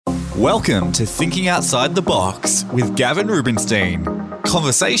Welcome to Thinking Outside the Box with Gavin Rubinstein.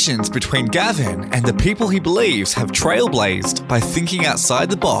 Conversations between Gavin and the people he believes have trailblazed by thinking outside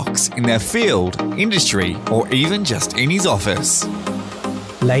the box in their field, industry, or even just in his office.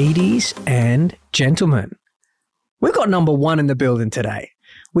 Ladies and gentlemen, we've got number one in the building today.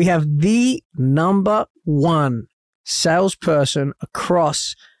 We have the number one salesperson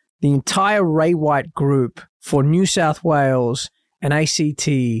across the entire Ray White group for New South Wales and ACT.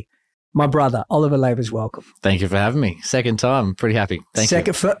 My brother, Oliver Lavers, welcome. Thank you for having me. Second time. Pretty happy. Thank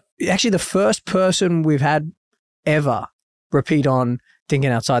you. Actually, the first person we've had ever repeat on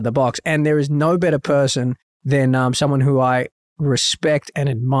thinking outside the box. And there is no better person than someone who I respect and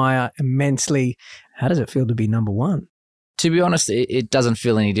admire immensely. How does it feel to be number one? To be honest, it doesn't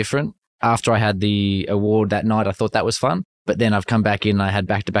feel any different. After I had the award that night, I thought that was fun. But then I've come back in, I had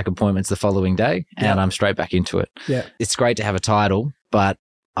back-to-back appointments the following day, and I'm straight back into it. Yeah. It's great to have a title, but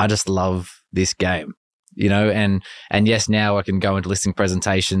I just love this game, you know, and yes, now I can go into listing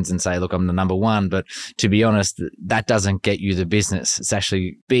presentations and say, look, I'm the number one. But to be honest, that doesn't get you the business. It's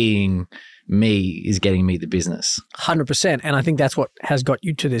actually being me is getting me the business. 100%. And I think that's what has got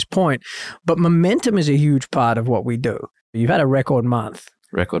you to this point. But momentum is a huge part of what we do. You've had a record month.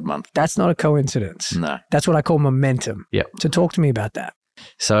 Record month. That's not a coincidence. No. That's what I call momentum. Yep. So talk to me about that.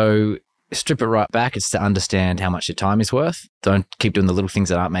 So strip it right back. It's to understand how much your time is worth. Don't keep doing the little things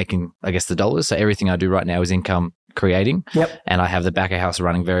that aren't making, I guess, the dollars. So everything I do right now is income creating. Yep. And I have the back of house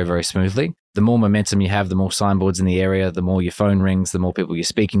running very, very smoothly. The more momentum you have, the more signboards in the area, the more your phone rings, the more people you're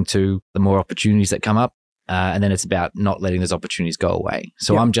speaking to, the more opportunities that come up. And then it's about not letting those opportunities go away.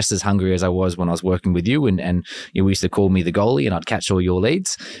 So I'm just as hungry as I was when I was working with you. And you used to call me the goalie and I'd catch all your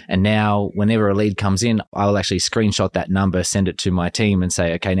leads. And now whenever a lead comes in, I'll actually screenshot that number, send it to my team and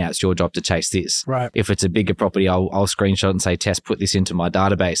say, okay, now it's your job to chase this. Right. If it's a bigger property, I'll screenshot and say, Tess, put this into my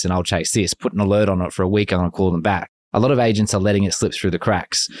database and I'll chase this. Put an alert on it for a week and I'll call them back. A lot of agents are letting it slip through the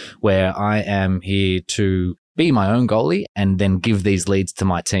cracks where I am here to be my own goalie and then give these leads to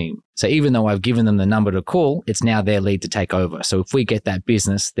my team. So even though I've given them the number to call, it's now their lead to take over. So if we get that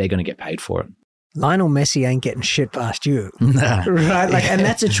business, they're going to get paid for it. Lionel Messi ain't getting shit past you. Nah. Right? And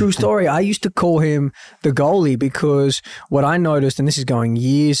that's a true story. I used to call him the goalie because what I noticed, and this is going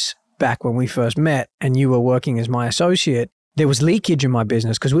years back when we first met and you were working as my associate, there was leakage in my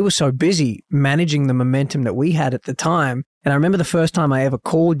business because we were so busy managing the momentum that we had at the time. And I remember the first time I ever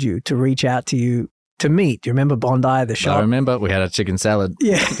called you to reach out to you to meet. Do you remember Bondi, the shop? I remember. We had a chicken salad.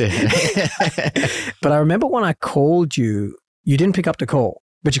 Yeah. But I remember when I called you, you didn't pick up the call,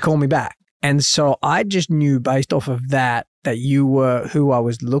 but you called me back. And so I just knew based off of that you were who I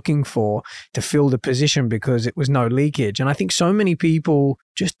was looking for to fill the position because it was no leakage. And I think so many people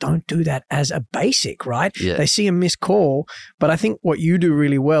just don't do that as a basic, right? Yeah. They see a missed call, but I think what you do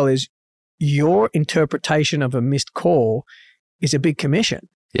really well is your interpretation of a missed call is a big commission.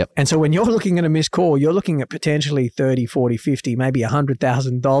 Yep. And so when you're looking at a missed call, you're looking at potentially 30, 40, 50, maybe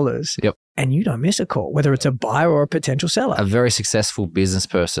 $100,000. Yep. And you don't miss a call, whether it's a buyer or a potential seller. A very successful business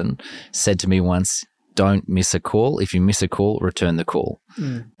person said to me once, don't miss a call. If you miss a call, return the call.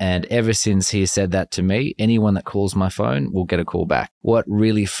 And ever since he said that to me, anyone that calls my phone will get a call back. What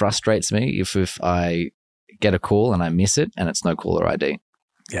really frustrates me if I get a call and I miss it and it's no caller ID.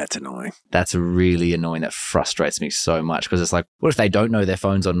 Yeah, it's annoying. That's really annoying. That frustrates me so much because it's like, what if they don't know their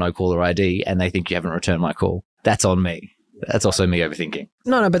phone's on no caller ID and they think you haven't returned my call? That's on me. That's also me overthinking.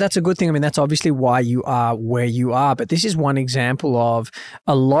 No, but that's a good thing. I mean, that's obviously why you are where you are. But this is one example of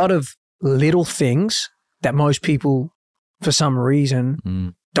a lot of little things that most people, for some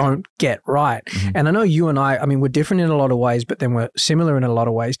reason, don't get right. And I know you and I mean, we're different in a lot of ways, but then we're similar in a lot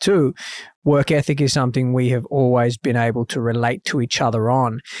of ways too. Work ethic is something we have always been able to relate to each other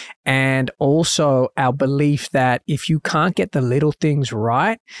on. And also our belief that if you can't get the little things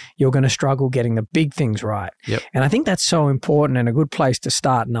right, you're going to struggle getting the big things right. Yep. And I think that's so important and a good place to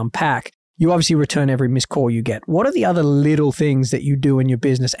start and unpack. You obviously return every missed call you get. What are the other little things that you do in your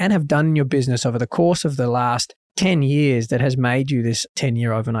business and have done in your business over the course of the last 10 years that has made you this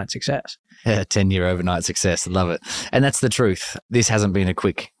 10-year overnight success? Yeah, 10-year overnight success. Love it. And that's the truth. This hasn't been a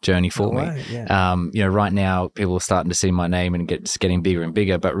quick journey for me. Yeah. Right now, people are starting to see my name and it's getting bigger and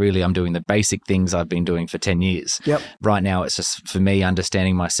bigger, but really I'm doing the basic things I've been doing for 10 years. Yep. Right now, it's just for me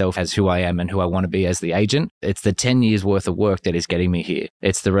understanding myself as who I am and who I want to be as the agent. It's the 10 years worth of work that is getting me here.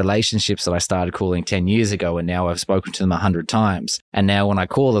 It's the relationships that I started calling 10 years ago and now I've spoken to them 100 times. And now when I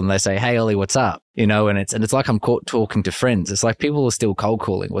call them, they say, hey, Ollie, what's up? And it's like I'm talking to friends. It's like people are still cold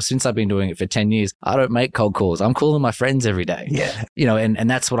calling. Well, since I've been doing it for 10 years, I don't make cold calls. I'm calling my friends every day. Yeah. And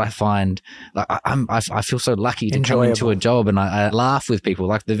that's what I find. Like I feel so lucky to come into a job, and I laugh with people.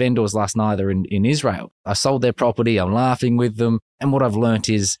 Like the vendors last night, they're in Israel. I sold their property. I'm laughing with them. And what I've learnt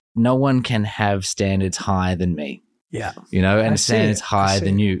is no one can have standards higher than me. Yeah. And standards higher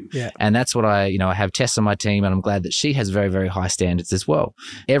than you. Yeah. And that's what I have Tess on my team, and I'm glad that she has very, very high standards as well.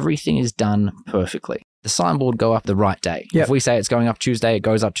 Everything is done perfectly. The signboard go up the right day. Yep. If we say it's going up Tuesday, it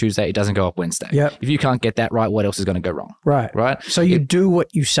goes up Tuesday. It doesn't go up Wednesday. Yep. If you can't get that right, what else is going to go wrong? Right. Right. So you do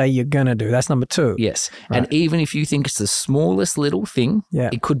what you say you're going to do. That's number 2. Yes. Right. And even if you think it's the smallest little thing,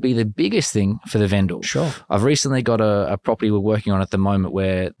 it could be the biggest thing for the vendor. Sure. I've recently got a property we're working on at the moment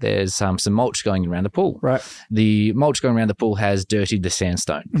where there's some mulch going around the pool. Right. The mulch going around the pool has dirtied the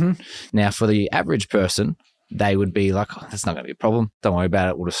sandstone. Mm-hmm. Now, for the average person, they would be like, oh, that's not going to be a problem. Don't worry about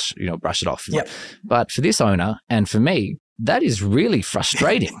it. We'll just, brush it off. Yep. But for this owner and for me, that is really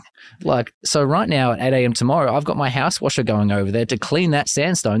frustrating. So right now at 8 a.m. tomorrow, I've got my house washer going over there to clean that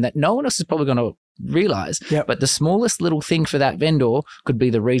sandstone that no one else is probably going to realize. Yep. But the smallest little thing for that vendor could be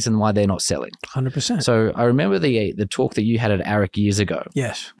the reason why they're not selling. 100%. So I remember the talk that you had at ARIC years ago.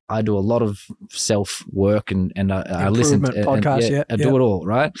 Yes. I do a lot of self-work and I listen to podcasts. I do it all,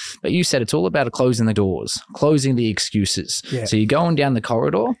 right? But you said it's all about closing the doors, closing the excuses. Yeah. So you're going down the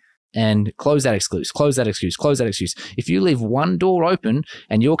corridor and close that excuse, close that excuse, close that excuse. If you leave one door open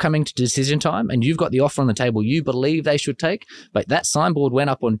and you're coming to decision time and you've got the offer on the table you believe they should take, but that signboard went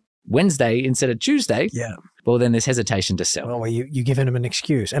up on Wednesday instead of Tuesday, well, then there's hesitation to sell. Well, you're giving them an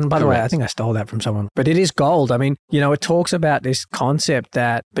excuse. And by the way, I think I stole that from someone. But it is gold. I mean, it talks about this concept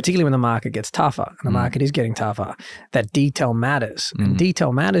that, particularly when the market gets tougher, and the market is getting tougher, that detail matters. And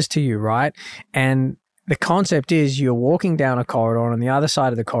detail matters to you, right? And the concept is you're walking down a corridor, and on the other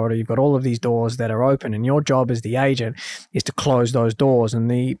side of the corridor, you've got all of these doors that are open, and your job as the agent is to close those doors. And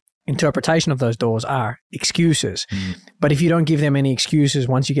the interpretation of those doors are excuses. But if you don't give them any excuses,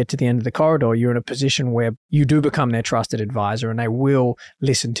 once you get to the end of the corridor, you're in a position where you do become their trusted advisor, and they will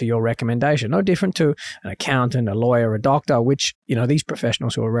listen to your recommendation. No different to an accountant, a lawyer, a doctor, which, these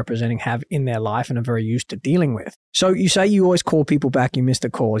professionals who are representing have in their life and are very used to dealing with. So you say you always call people back, you miss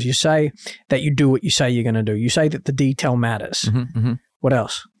the calls. You say that you do what you say you're going to do. You say that the detail matters. What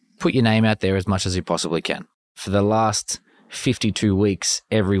else? Put your name out there as much as you possibly can. For the last 52 weeks,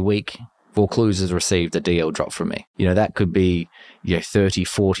 every week, Vaucluse has received a DL drop from me. That could be $30,000,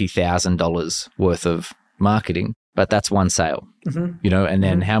 $40,000 worth of marketing, but that's one sale. And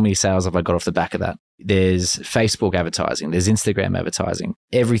then how many sales have I got off the back of that? There's Facebook advertising, there's Instagram advertising,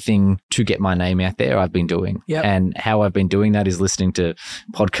 everything to get my name out there I've been doing. And how I've been doing that is listening to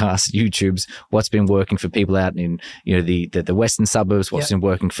podcasts, YouTubes, what's been working for people out in the western suburbs, what's been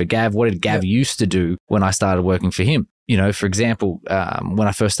working for Gav, what did Gav used to do when I started working for him. For example, when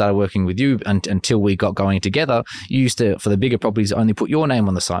I first started working with you until we got going together, you used to, for the bigger properties, only put your name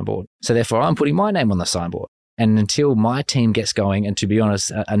on the signboard. So therefore, I'm putting my name on the signboard. And until my team gets going, and to be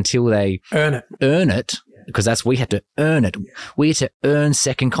honest, until they earn it, because we had to earn it. We had to earn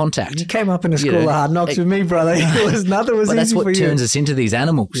second contact. You came up in a school of hard knocks with me, brother. Nothing was easy for you. That's what turns us into these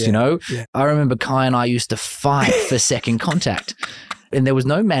animals, I remember Kai and I used to fight for second contact. And there was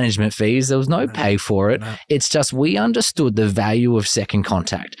no management fees. There was no pay for it. No. It's just we understood the value of second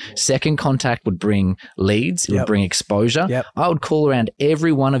contact. Second contact would bring leads. It would bring exposure. I would call around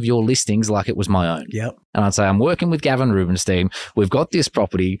every one of your listings like it was my own. And I'd say, I'm working with Gavin Rubenstein. We've got this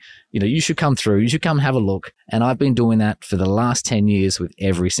property. You should come through. You should come have a look. And I've been doing that for the last 10 years with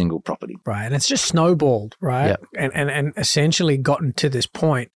every single property. Right. And it's just snowballed, right? And essentially gotten to this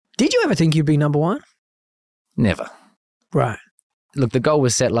point. Did you ever think you'd be number one? Never. Right. Look, the goal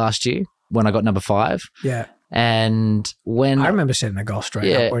was set last year when I got number 5. And when I remember setting the goal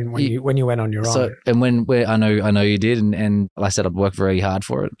straight up when you went on your own. And I know you did, and I said I'd work very hard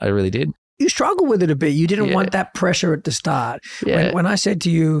for it. I really did. You struggled with it a bit. You didn't want that pressure at the start. When I said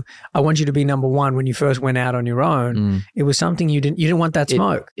to you, I want you to be number one when you first went out on your own, it was something you didn't want that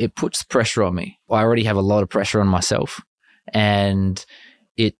smoke. It puts pressure on me. I already have a lot of pressure on myself, and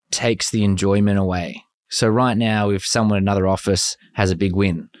it takes the enjoyment away. So right now, if someone in another office has a big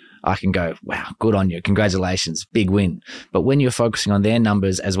win, I can go, wow, good on you. Congratulations, big win. But when you're focusing on their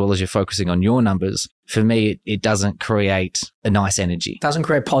numbers as well as you're focusing on your numbers, for me, it doesn't create a nice energy. Doesn't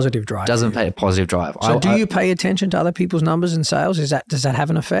create positive drive. Doesn't create a positive drive. So do you pay attention to other people's numbers and sales? Does that have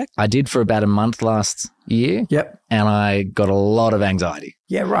an effect? I did for about a month last year. And I got a lot of anxiety.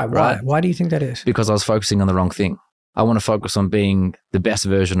 Yeah, right. Why do you think that is? Because I was focusing on the wrong thing. I want to focus on being the best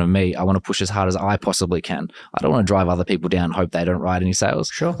version of me. I want to push as hard as I possibly can. I don't want to drive other people down and hope they don't write any sales.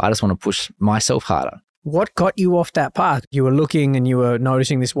 Sure. I just want to push myself harder. What got you off that path? You were looking and you were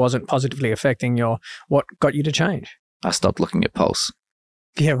noticing this wasn't positively affecting what got you to change? I stopped looking at Pulse.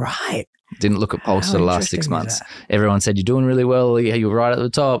 Yeah, right. Didn't look at Pulse for the last 6 months. Everyone said, you're doing really well. Yeah, you were right at the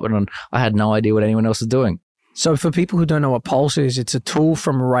top. And I had no idea what anyone else was doing. So for people who don't know what Pulse is, it's a tool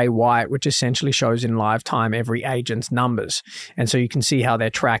from Ray White, which essentially shows in live time every agent's numbers. And so you can see how they're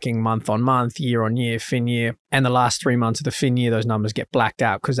tracking month on month, year on year, fin year. And the last 3 months of the fin year, those numbers get blacked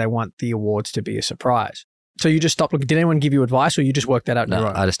out because they want the awards to be a surprise. So you just stopped looking. Did anyone give you advice or you just worked that out on your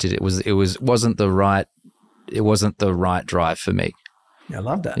own? I just did it. Wasn't the right drive for me. Yeah, I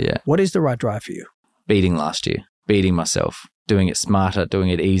love that. Yeah. What is the right drive for you? Beating last year, beating myself, doing it smarter, doing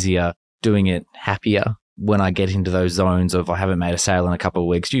it easier, doing it happier. When I get into those zones of I haven't made a sale in a couple of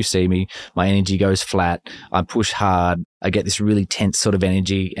weeks, you see me, my energy goes flat. I push hard. I get this really tense sort of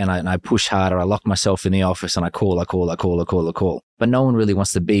energy and I push harder. I lock myself in the office and I call. But no one really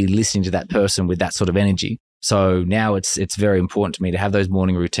wants to be listening to that person with that sort of energy. So now it's very important to me to have those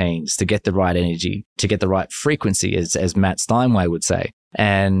morning routines, to get the right energy, to get the right frequency, as Matt Steinway would say.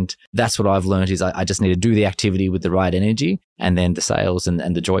 And that's what I've learned is I just need to do the activity with the right energy and then the sales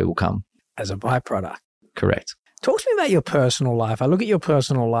and the joy will come. As a byproduct. Correct. Talk to me about your personal life. I look at your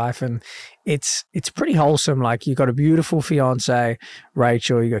personal life and it's pretty wholesome. Like you got a beautiful fiance,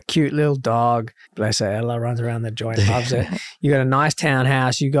 Rachel. You got a cute little dog. Bless her. Ella runs around the joint, loves it. You got a nice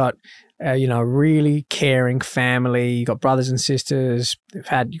townhouse. You got, really caring family. You got brothers and sisters.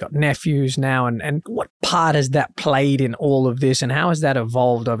 You got nephews now. And what part has that played in all of this? And how has that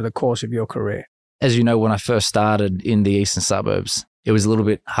evolved over the course of your career? As you know, when I first started in the eastern suburbs, it was a little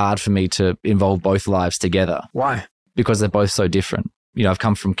bit hard for me to involve both lives together. Why? Because they're both so different. I've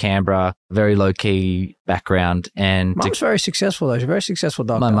come from Canberra, very low-key background. And Mum's very successful, though. She's a very successful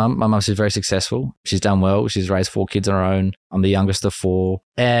doctor. My mum, she's very successful. She's done well. She's raised 4 kids on her own. I'm the youngest of 4.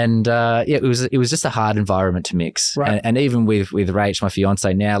 And it was just a hard environment to mix. Right. And even with Rach, my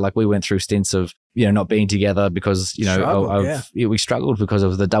fiance now, like we went through stints of, not being together because, we struggled because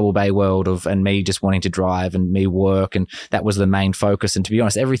of the double bay world and me just wanting to drive and me work. And that was the main focus. And to be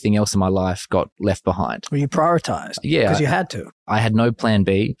honest, everything else in my life got left behind. Well, you prioritized. Yeah. Because you had to. I had no plan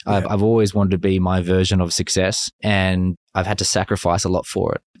B. Yeah. I've always wanted to be my version of success and I've had to sacrifice a lot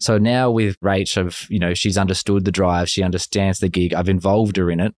for it. So now with Rach, she's understood the drive. She understands the gig. I've involved her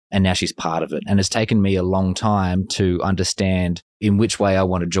in it and now she's part of it. And it's taken me a long time to understand in which way I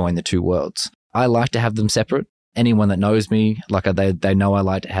want to join the two worlds. I like to have them separate. Anyone that knows me, like they know I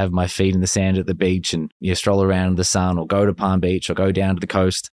like to have my feet in the sand at the beach and stroll around in the sun or go to Palm Beach or go down to the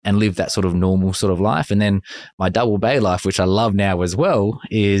coast and live that sort of normal sort of life. And then my double bay life, which I love now as well,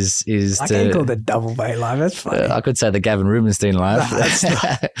 is I can't call it the double bay life. That's funny. I could say the Gavin Rubenstein life,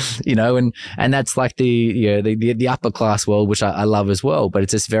 and that's like the upper class world, which I love as well. But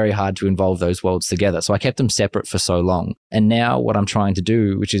it's just very hard to involve those worlds together. So I kept them separate for so long. And now what I'm trying to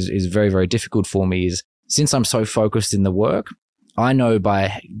do, which is very, very difficult for me, is since I'm so focused in the work, I know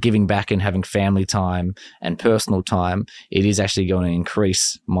by giving back and having family time and personal time, it is actually going to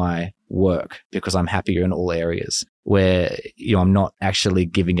increase my work because I'm happier in all areas where, I'm not actually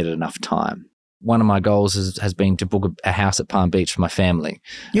giving it enough time. One of my goals has been to book a house at Palm Beach for my family.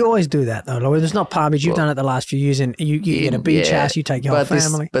 You always do that, though. It's not Palm Beach. You've done it the last few years, and you get a beach house. You take your whole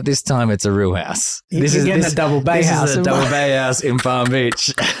family. But this time it's a real house. You're getting a double bay house. This is a double bay house in Palm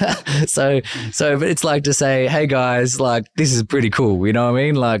Beach. So, but it's like to say, hey guys, like this is pretty cool. You know what I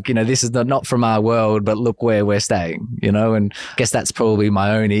mean? Like, this is not from our world, but look where we're staying. And I guess that's probably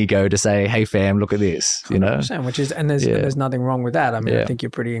my own ego to say, hey fam, look at this. 100%, which is, there's nothing wrong with that. I mean, I think you're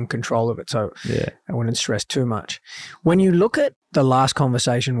pretty in control of it. So. Yeah. I wouldn't stress too much. When you look at the last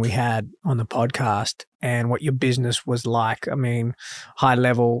conversation we had on the podcast and what your business was like, I mean, high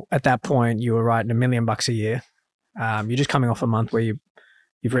level, at that point, you were writing $1 million a year. You're just coming off a month where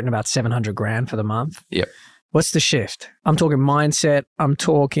you've written about $700,000 for the month. Yep. What's the shift? I'm talking mindset. I'm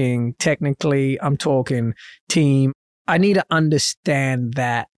talking technically. I'm talking team. I need to understand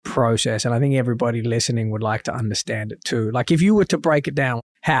that process. And I think everybody listening would like to understand it too. Like if you were to break it down,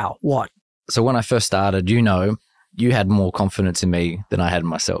 how, what? So when I first started, you had more confidence in me than I had in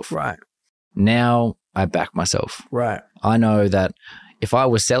myself. Right. Now I back myself. Right. I know that if I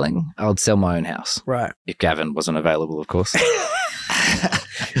was selling, I would sell my own house. Right. If Gavin wasn't available, of course.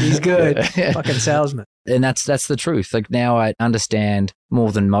 He's good. Fucking salesman. And that's the truth. Like now I understand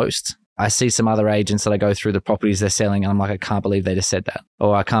more than most. I see some other agents that I go through the properties they're selling and I'm like, I can't believe they just said that.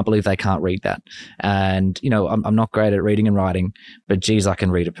 or I can't believe they can't read that. And, I'm not great at reading and writing, but geez, I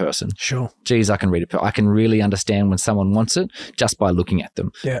can read a person. Sure. Geez, I can read a person. I can really understand when someone wants it just by looking at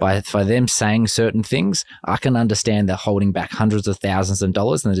them. Yeah. By them saying certain things, I can understand they're holding back hundreds of thousands of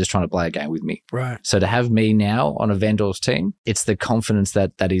dollars and they're just trying to play a game with me. Right. So to have me now on a vendor's team, it's the confidence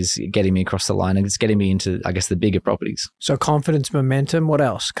that is getting me across the line, and it's getting me into, I guess, the bigger properties. So confidence, momentum, what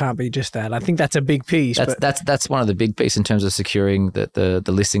else? Can't be just that. I think that's a big piece. That's one of the big pieces in terms of securing the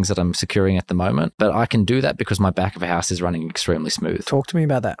listings that I'm securing at the moment. But I can do that because my back of a house is running extremely smooth. Talk to me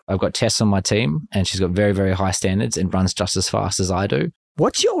about that. I've got Tess on my team, and she's got very, very high standards and runs just as fast as I do.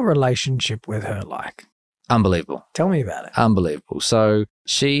 What's your relationship with her like? Unbelievable. Tell me about it. Unbelievable. So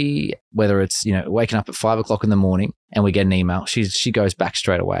she, whether it's, waking up at 5 o'clock in the morning and we get an email, she goes back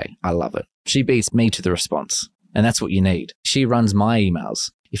straight away. I love it. She beats me to the response. And that's what you need. She runs my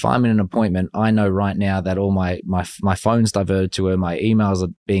emails. If I'm in an appointment, I know right now that all my phone's diverted to her, my emails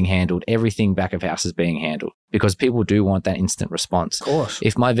are being handled, everything back of house is being handled, because people do want that instant response. Of course.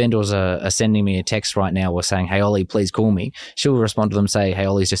 If my vendors are sending me a text right now or saying, hey, Ollie, please call me, she'll respond to them, say, hey,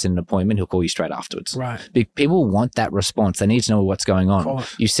 Ollie's just in an appointment. He'll call you straight afterwards. Right. People want that response. They need to know what's going on.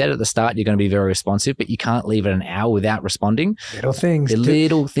 You said at the start you're going to be very responsive, but you can't leave it an hour without responding. Little things.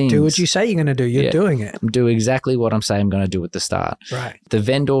 Little things. Do what you say you're going to do. You're doing it. Do exactly what I'm saying I'm going to do at the start. Right. The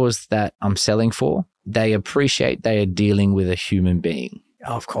vendors that I'm selling for, they appreciate they are dealing with a human being.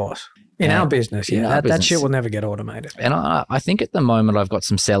 Of course. In our business, that shit will never get automated. And I think at the moment I've got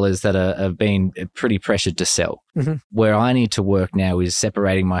some sellers that have been pretty pressured to sell. Mm-hmm. Where I need to work now is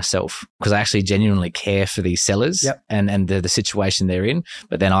separating myself, because I actually genuinely care for these sellers and the situation they're in.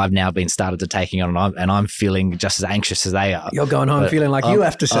 But then I've now been started to taking on, and I'm feeling just as anxious as they are. You're going home feeling like you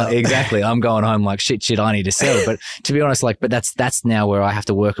have to sell. Exactly. I'm going home like shit, I need to sell. But to be honest, but that's now where I have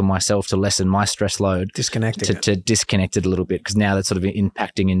to work on myself to lessen my stress load. To disconnect it a little bit, because now that's sort of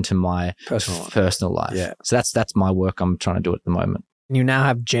impacting into my personal life. Yeah. So that's my work I'm trying to do at the moment. You now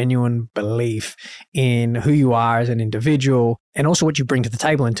have genuine belief in who you are as an individual, and also what you bring to the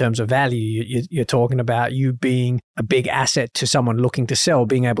table in terms of value. You're talking about you being a big asset to someone looking to sell,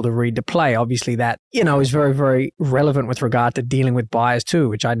 being able to read the play. Obviously that, is very, very relevant with regard to dealing with buyers too,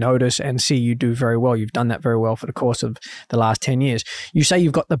 which I notice and see you do very well. You've done that very well for the course of the last 10 years. You say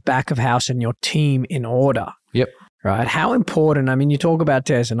you've got the back of house and your team in order. Yep. Right. How important, you talk about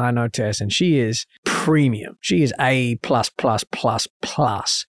Tess, and I know Tess, and she is premium. She is A+++++.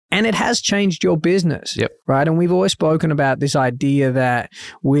 And it has changed your business. Yep. Right. And we've always spoken about this idea that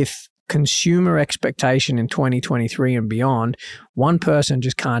with consumer expectation in 2023 and beyond, one person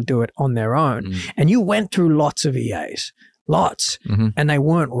just can't do it on their own. And you went through lots of EAs, and they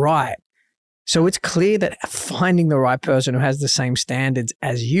weren't right. So it's clear that finding the right person who has the same standards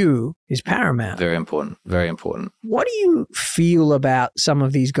as you is paramount. Very important. Very important. What do you feel about some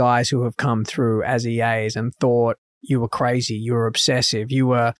of these guys who have come through as EAs and thought you were crazy, you were obsessive, you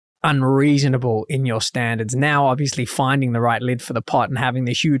were unreasonable in your standards, now obviously finding the right lid for the pot and having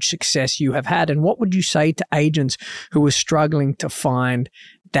the huge success you have had? And what would you say to agents who are struggling to find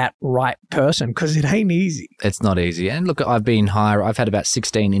that right person? Because it ain't easy. It's not easy. And look, I've had about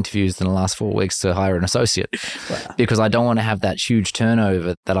 16 interviews in the last 4 weeks to hire an associate. Wow. Because I don't want to have that huge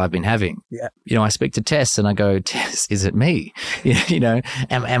turnover that I've been having. Yeah. I speak to Tess and I go, Tess, is it me?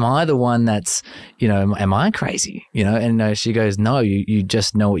 Am I the one that's, am I crazy? And she goes, no, you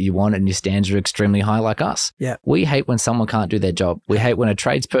just know what you want and your standards are extremely high like us. Yeah. We hate when someone can't do their job. We hate when a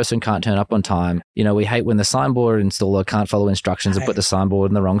tradesperson can't turn up on time. We hate when the signboard installer can't follow instructions and put the signboard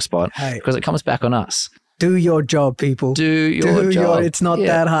in the wrong spot, because it comes back on us. Do your job, people. Do your job. It's not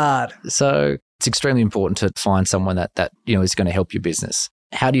that hard. So it's extremely important to find someone that is going to help your business.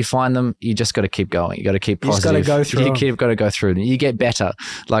 How do you find them? You just got to keep going. You got to keep positive. You just got to go through. You get better.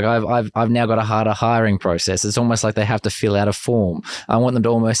 Like I've now got a harder hiring process. It's almost like they have to fill out a form. I want them to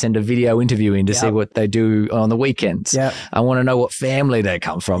almost send a video interview in to see what they do on the weekends. Yeah. I want to know what family they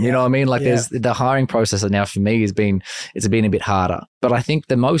come from. You know what I mean? Like there's the hiring process now for me it's been a bit harder. But I think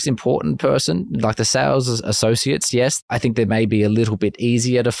the most important person, like the sales associates, yes, I think they may be a little bit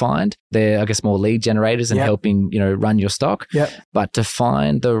easier to find. They're, I guess, more lead generators and helping, run your stock. Yep. But to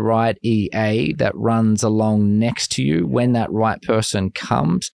find the right EA that runs along next to you when that right person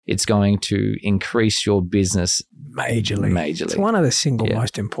comes, it's going to increase your business majorly. It's one of the single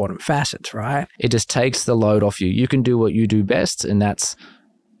most important facets, right? It just takes the load off you. You can do what you do best, and that's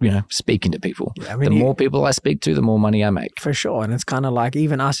speaking to people. Yeah, the more people I speak to, the more money I make. For sure. And it's kind of like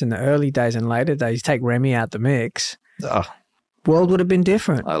even us in the early days and later days, take Remy out the mix. World would have been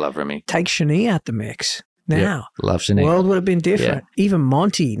different. I love Remy. Take Shani out the mix. Now, love Shani. World would have been different. Even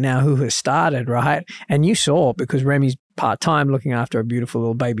Monty now, who has started, right? And you saw, because Remy's part-time looking after a beautiful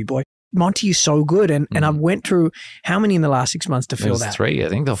little baby boy. Monty is so good. And I went through how many in the last 6 months to fill that? 3, I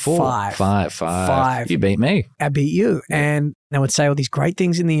think. Or 4. Five. You beat me. I beat you. Yeah. And they would say all these great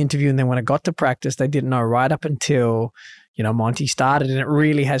things in the interview. And then when I got to practice, they didn't know right up until, Monty started. And it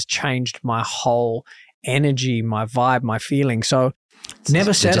really has changed my whole energy, my vibe, my feeling. So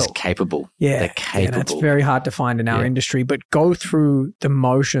never settle. They're just capable. Yeah. They're capable. And that's very hard to find in our industry, but go through the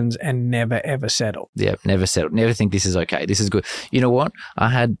motions and never, ever settle. Yeah, never settle. Never think this is okay. This is good. You know what? I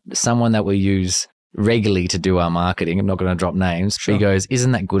had someone that we use regularly to do our marketing. I'm not going to drop names. Sure. He goes,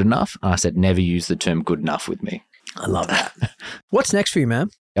 isn't that good enough? And I said, never use the term good enough with me. I love that. What's next for you, man?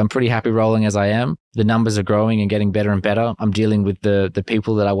 I'm pretty happy rolling as I am. The numbers are growing and getting better and better. I'm dealing with the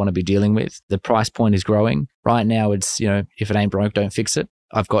people that I want to be dealing with. The price point is growing. Right now it's, if it ain't broke, don't fix it.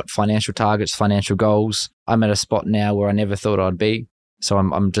 I've got financial targets, financial goals. I'm at a spot now where I never thought I'd be. So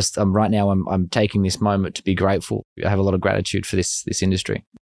I'm taking this moment to be grateful. I have a lot of gratitude for this industry.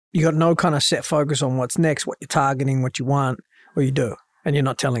 You got no kind of set focus on what's next, what you're targeting, what you want, or you do, and you're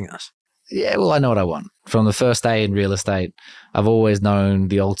not telling us. Yeah, well, I know what I want. From the first day in real estate, I've always known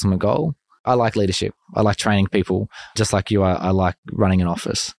the ultimate goal. I like leadership. I like training people. Just like you, I like running an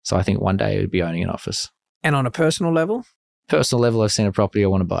office. So I think one day it would be owning an office. And on a personal level? Personal level, I've seen a property I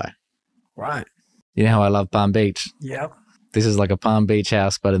want to buy. Right. You know how I love Palm Beach? Yep. This is like a Palm Beach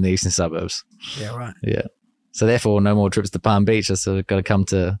house, but in the eastern suburbs. Yeah, right. Yeah. So therefore, no more trips to Palm Beach. I've sort of got to come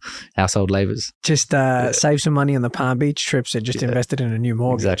to household Lavers. Just save some money on the Palm Beach trips and just invested in a new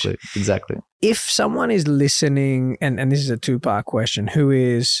mortgage. Exactly. If someone is listening, and this is a 2-part question, who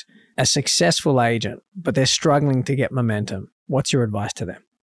is a successful agent, but they're struggling to get momentum, what's your advice to them?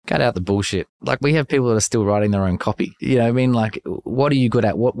 Cut out the bullshit. Like, we have people that are still writing their own copy. You know what I mean? Like, what are you good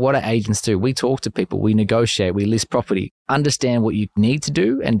at? What do agents do? We talk to people. We negotiate. We list property. Understand what you need to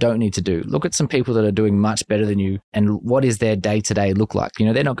do and don't need to do. Look at some people that are doing much better than you and what is their day-to-day look like.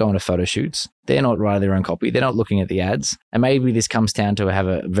 They're not going to photo shoots. They're not writing their own copy. They're not looking at the ads. And maybe this comes down to have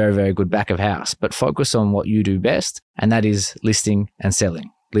a very, very good back of house, but focus on what you do best. And that is listing and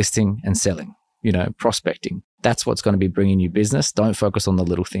selling, prospecting. That's what's going to be bringing you business. Don't focus on the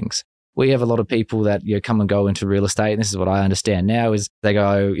little things. We have a lot of people that come and go into real estate. And this is what I understand now is they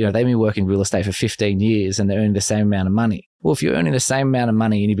go, they've been working real estate for 15 years and they're earning the same amount of money. Well, if you're earning the same amount of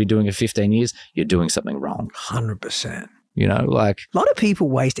money and you've been doing it 15 years, you're doing something wrong. 100%. A lot of people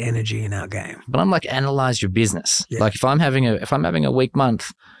waste energy in our game. But I'm like, analyze your business. Yeah. Like if I'm having a weak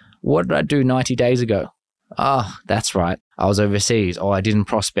month, what did I do 90 days ago? Oh, that's right. I was overseas. Oh, I didn't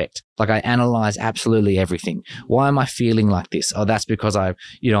prospect. Like I analyze absolutely everything. Why am I feeling like this? Oh, that's because I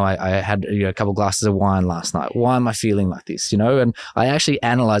had a couple glasses of wine last night. Why am I feeling like this? And I actually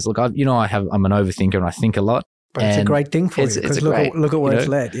analyze. Look, I'm an overthinker and I think a lot. But it's a great thing for you because look at where it's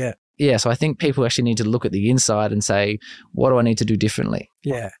led. Yeah. Yeah, so I think people actually need to look at the inside and say, what do I need to do differently?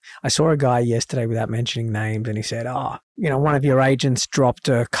 Yeah. I saw a guy yesterday without mentioning names and he said, one of your agents dropped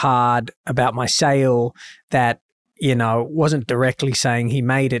a card about my sale that, wasn't directly saying he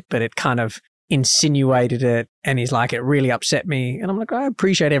made it, but it kind of insinuated it. And he's like, it really upset me. And I'm like, I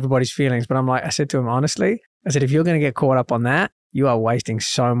appreciate everybody's feelings. But I said to him, honestly, if you're going to get caught up on that, you are wasting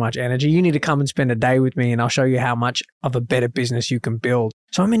so much energy. You need to come and spend a day with me and I'll show you how much of a better business you can build.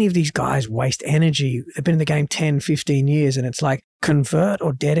 So many of these guys waste energy. They've been in the game 10, 15 years and it's like convert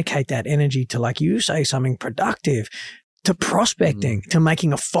or dedicate that energy to, like you say, something productive, to prospecting, to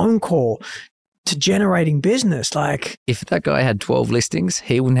making a phone call, to generating business. Like if that guy had 12 listings,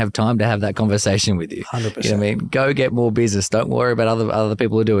 he wouldn't have time to have that conversation with you. 100%. You know what I mean? Go get more business. Don't worry about other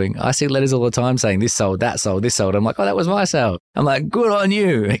people are doing. I see letters all the time saying this sold, that sold, this sold. I'm like, oh, that was my sale. I'm like, good on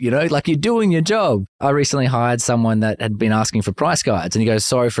you. Like you're doing your job. I recently hired someone that had been asking for price guides and he goes,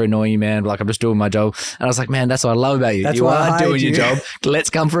 sorry for annoying you, man. Like I'm just doing my job. And I was like, man, that's what I love about you. That's you are doing your job.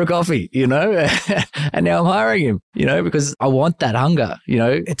 Let's come for a coffee, and now I'm hiring him, because I want that hunger,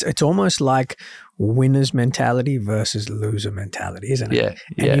 It's almost like winner's mentality versus loser mentality, isn't it?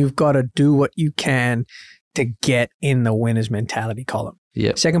 Yeah. And you've got to do what you can to get in the winner's mentality column.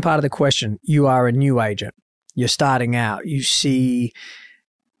 Yeah. Second part of the question, you are a new agent. You're starting out. You see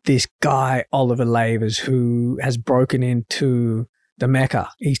this guy, Oliver Lavers, who has broken into the Mecca,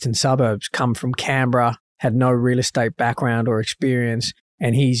 eastern suburbs, come from Canberra, had no real estate background or experience,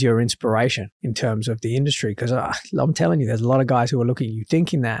 and he's your inspiration in terms of the industry. Because I'm telling you, there's a lot of guys who are looking at you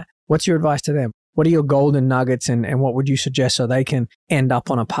thinking that. What's your advice to them? What are your golden nuggets and what would you suggest so they can end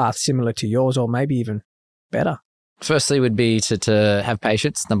up on a path similar to yours or maybe even better? Firstly would be to have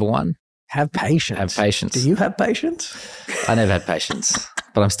patience, number one. Have patience. Have patience. Do you have patience? I never had patience,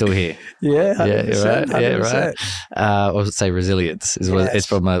 but I'm still here. Yeah, 100%, yeah, right. 100%. Yeah, right. I would say resilience is what it's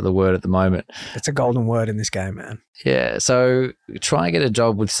probably the word at the moment. It's a golden word in this game, man. Yeah. So try and get a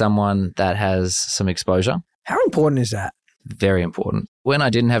job with someone that has some exposure. How important is that? Very important. When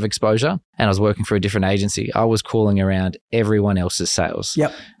I didn't have exposure and I was working for a different agency, I was calling around everyone else's sales.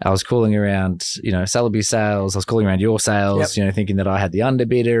 Yep. I was calling around, Celebi sales. I was calling around your sales, thinking that I had the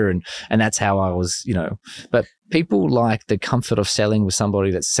underbidder and that's how I was, but people like the comfort of selling with somebody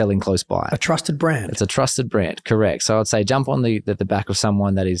that's selling close by. A trusted brand. It's a trusted brand, correct. So I'd say jump on the back of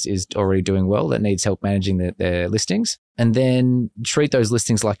someone that is already doing well, that needs help managing their listings, and then treat those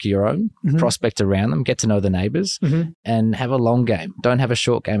listings like your own, prospect around them, get to know the neighbors, and have a long game. Don't have a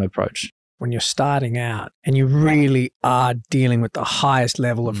short game approach. When you're starting out and you really are dealing with the highest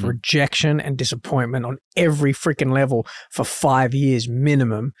level of rejection and disappointment on every freaking level for 5 years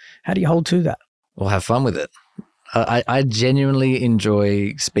minimum, how do you hold to that? Well, have fun with it. I genuinely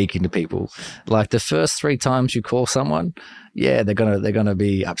enjoy speaking to people. Like the first 3 times you call someone, they're gonna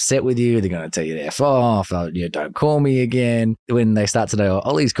be upset with you. They're gonna tell you to F off. Don't call me again. When they start to know,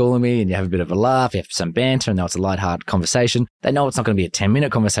 Ollie's calling me, and you have a bit of a laugh, you have some banter, and know it's a lighthearted conversation. They know it's not going to be a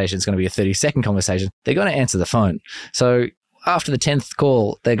 10-minute conversation. It's going to be a 30-second conversation. They're going to answer the phone. So after the 10th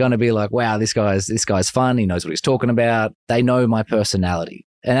call, they're going to be like, wow, this guy's fun. He knows what he's talking about. They know my personality.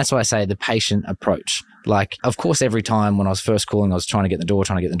 And that's why I say the patient approach. Like, of course, every time when I was first calling, I was trying to get the door,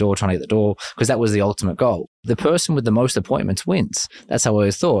 because that was the ultimate goal. The person with the most appointments wins. That's how I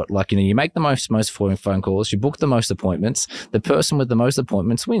always thought. Like, you make the most phone calls, you book the most appointments, the person with the most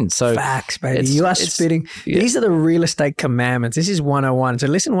appointments wins. So facts, baby. You are spitting. Yeah. These are the real estate commandments. This is 101. So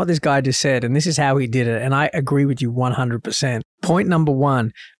listen to what this guy just said, and this is how he did it. And I agree with you 100%. Point number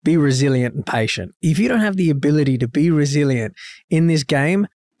 1, be resilient and patient. If you don't have the ability to be resilient in this game,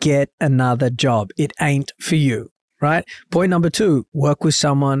 get another job. It ain't for you, right? Point number 2, work with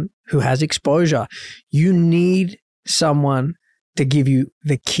someone who has exposure. You need someone to give you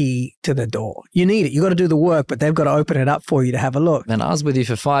the key to the door. You need it. You got to do the work, but they've got to open it up for you to have a look. And I was with you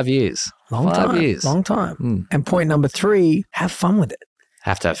for 5 years. Long time. And point number 3, have fun with it.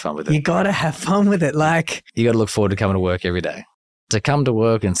 Have to have fun with it. You got to have fun with it. Like, you got to look forward to coming to work every day. To come to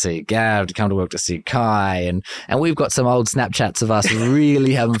work and see Gav, to come to work to see Kai, and we've got some old Snapchats of us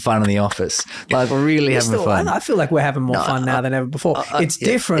really having fun in the office. Like, we're really having fun. I feel like we're having more fun now than ever before. It's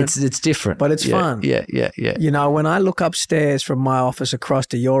different. It's different. But it's fun. Yeah. When I look upstairs from my office across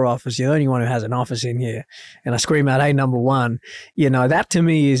to your office, you're the only one who has an office in here, and I scream out, hey, number 1, that to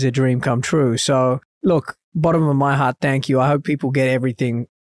me is a dream come true. So look, bottom of my heart, thank you. I hope people get everything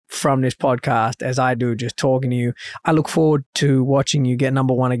from this podcast as I do, just talking to you. I look forward to watching you get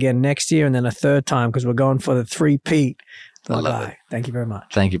number 1 again next year, and then a 3rd time, because we're going for the 3-peat. I love it. Thank you very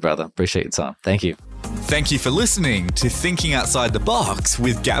much. Thank you, brother. Appreciate your time. Thank you. Thank you for listening to Thinking Outside the Box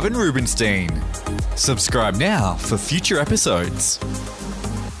with Gavin Rubinstein. Subscribe now for future episodes.